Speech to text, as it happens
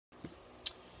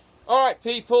Alright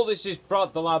people, this is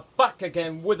Brad the Lad back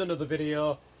again with another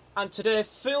video, and today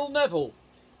Phil Neville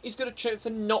is going to train for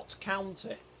Notts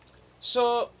County.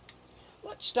 So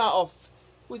let's start off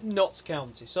with Notts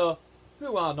County. So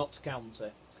who are Notts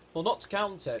County? Well, Notts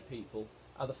County people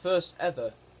are the first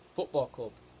ever football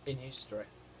club in history.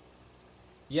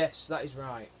 Yes, that is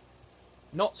right.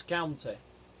 Notts County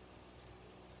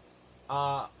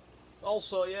are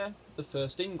also, the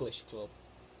first English club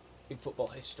in football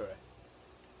history.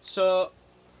 So,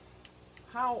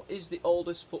 how is the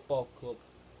oldest football club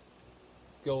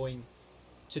going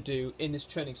to do in this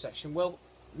training session? Well,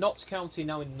 Notts County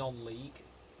now in non-league.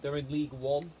 They're in League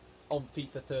 1 on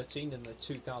FIFA 13 in the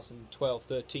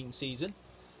 2012-13 season.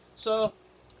 So,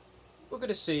 we're going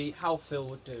to see how Phil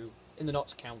would do in the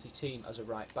Notts County team as a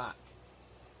right back.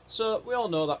 So, we all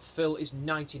know that Phil is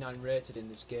 99 rated in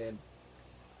this game.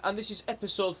 And this is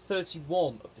episode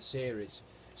 31 of the series.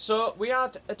 So, we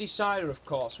had a decider, of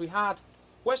course. We had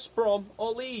West Brom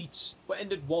or Leeds, but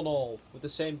ended 1-1, with the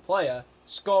same player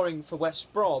scoring for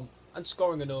West Brom and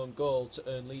scoring an own goal to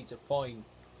earn Leeds a point.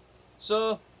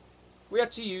 So, we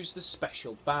had to use the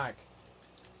special bag.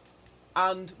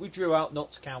 And we drew out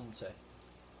Notts County.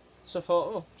 So I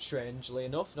thought, oh, strangely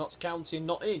enough, Notts County are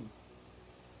not in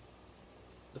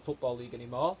the Football League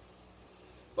anymore.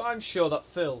 But I'm sure that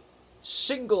Phil,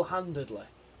 single-handedly,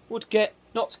 would get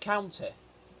Notts County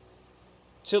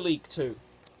to League 2.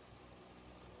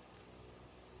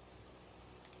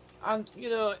 And, you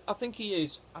know, I think he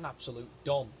is an absolute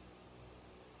don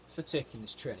for taking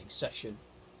this training session.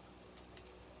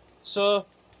 So,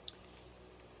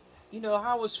 you know,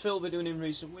 how has Phil been doing in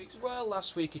recent weeks? Well,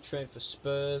 last week he trained for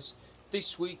Spurs.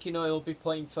 This week, you know, he'll be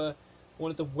playing for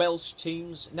one of the Welsh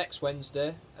teams next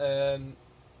Wednesday,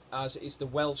 as it is the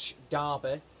Welsh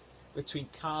derby between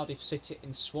Cardiff City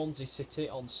and Swansea City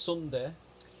on Sunday.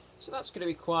 So that's going to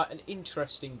be quite an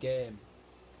interesting game.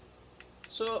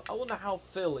 So I wonder how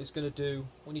Phil is going to do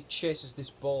when he chases this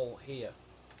ball here.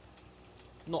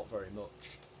 Not very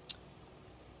much.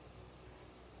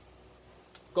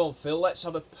 Go on, Phil, let's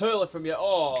have a perler from you.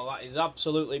 Oh, that is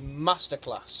absolutely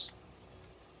masterclass.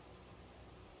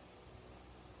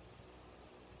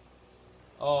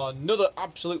 Oh, another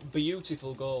absolute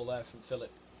beautiful goal there from Philip.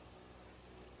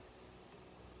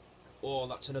 Oh,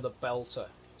 that's another belter.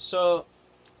 So,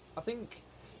 I think...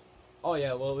 Oh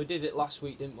yeah, well, we did it last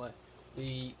week, didn't we?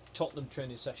 The Tottenham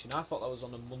training session. I thought that was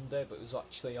on a Monday, but it was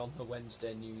actually on a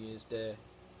Wednesday, New Year's Day.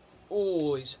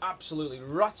 Oh, he's absolutely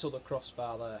rattled the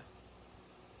crossbar there.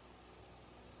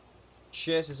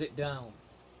 Chases it down.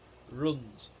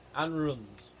 Runs.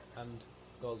 And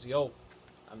goes, yo,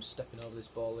 I'm stepping over this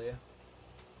ball here.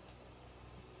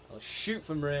 I'll shoot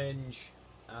from range.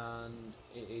 And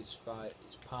it is fight.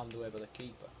 It's palmed away by the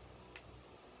keeper.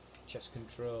 Chest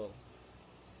control.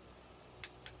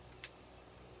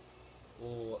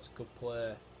 Oh, that's a good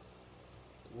play.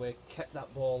 The way he kept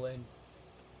that ball in.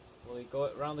 Will he go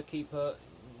around the keeper?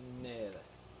 Nearly.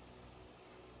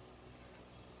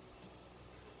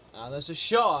 And there's a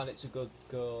shot, and it's a good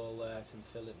goal there from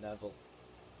Phil Neville.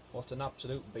 What an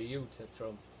absolute beauty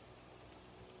from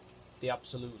the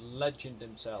absolute legend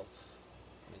himself.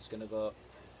 And he's going to go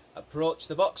approach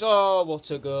the box. Oh, what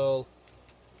a goal.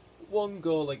 One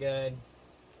goal again.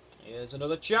 Here's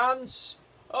another chance.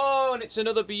 Oh, and it's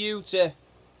another beauty.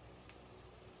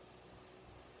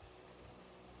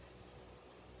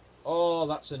 Oh,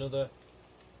 that's another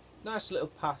nice little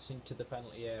pass into the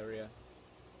penalty area.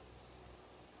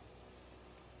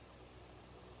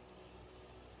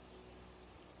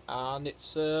 And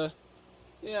it's,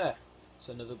 yeah, it's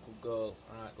another good goal.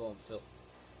 Alright, go on, Phil.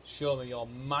 Show me your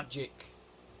magic.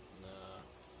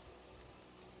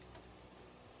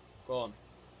 Go on.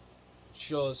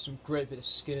 Shows some great bit of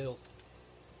skill.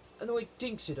 And the way he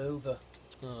dinks it over.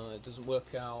 Oh, it doesn't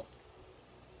work out.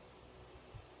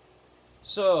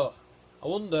 So, I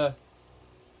wonder...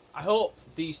 I hope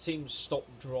these teams stop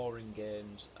drawing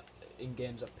games in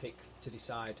games I pick to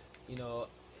decide. You know,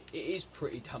 it is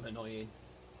pretty damn annoying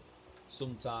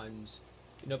sometimes.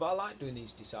 You know, but I like doing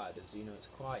these deciders. You know, it's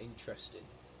quite interesting.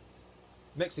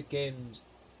 It makes the games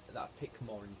that I pick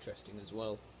more interesting as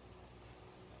well.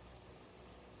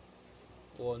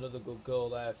 Oh, another good goal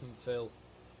there from Phil.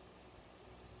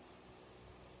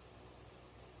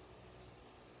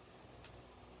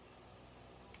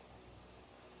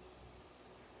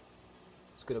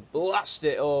 He's going to blast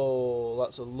it. Oh,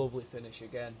 that's a lovely finish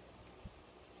again.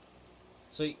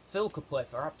 So Phil could play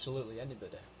for absolutely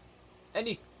anybody.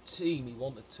 Any team he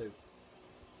wanted to.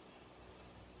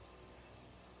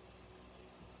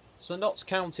 So Notts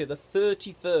County are the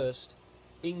 31st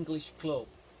English club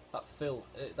that Phil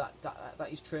that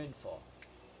he's trained for.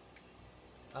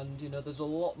 And, you know, there's a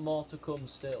lot more to come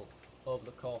still over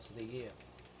the course of the year.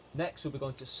 Next, we'll be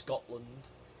going to Scotland.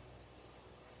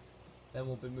 Then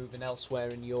we'll be moving elsewhere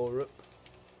in Europe.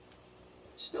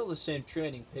 Still the same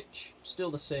training pitch.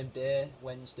 Still the same day,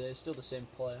 Wednesday. Still the same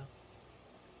player.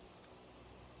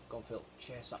 Go on, Phil.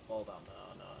 Chase that ball down. No.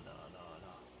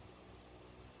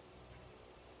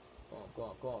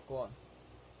 Go on.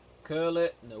 Curl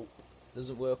it. Nope.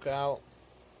 Doesn't work out.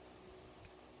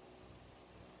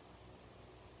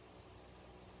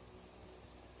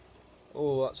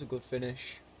 Oh, that's a good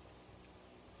finish.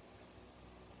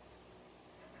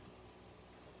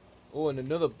 Oh, and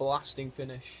another blasting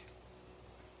finish.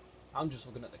 I'm just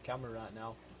looking at the camera right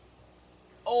now.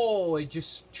 Oh, he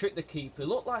just tricked the keeper. It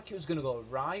looked like it was going to go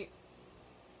right,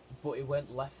 but it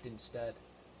went left instead.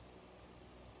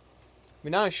 I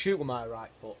mean, I shoot with my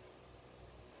right foot,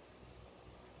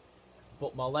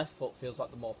 but my left foot feels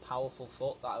like the more powerful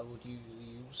foot that I would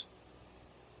usually use.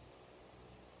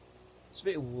 It's a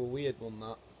bit of a weird one,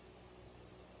 that.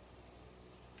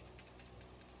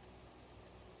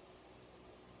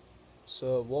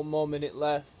 So, 1 more minute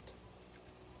left.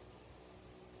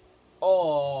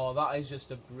 Oh, that is just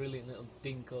a brilliant little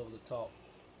dink over the top.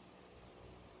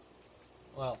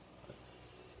 Well,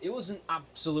 it wasn't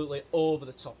absolutely over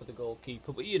the top of the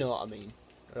goalkeeper, but you know what I mean.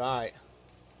 Right.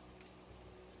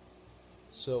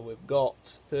 So we've got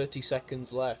 30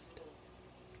 seconds left.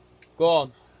 Go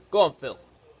on. Go on, Phil.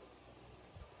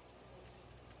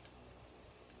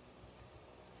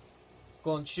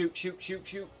 Go on, shoot.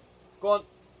 Go on.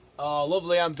 Oh,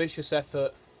 lovely ambitious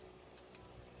effort.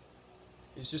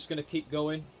 He's just going to keep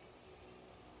going.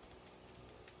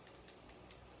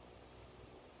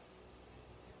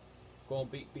 Go on,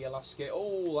 beat Bielaski.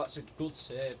 Oh, that's a good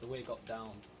save, the way he got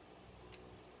down.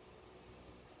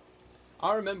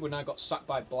 I remember when I got sacked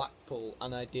by Blackpool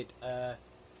and I did a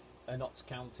Notts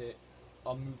County,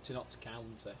 or moved to Notts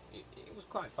County. It was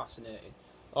quite fascinating.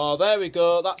 Oh, there we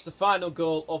go. That's the final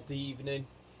goal of the evening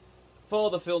for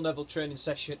the Phil Neville training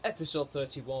session, episode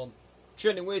 31.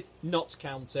 Training with Notts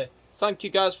County. Thank you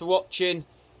guys for watching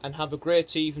and have a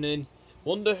great evening.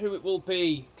 Wonder who it will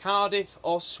be, Cardiff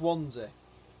or Swansea.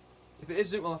 If it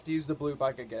isn't, we'll have to use the blue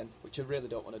bag again, which I really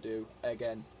don't want to do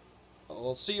again. But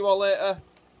we'll see you all later.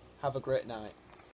 Have a great night.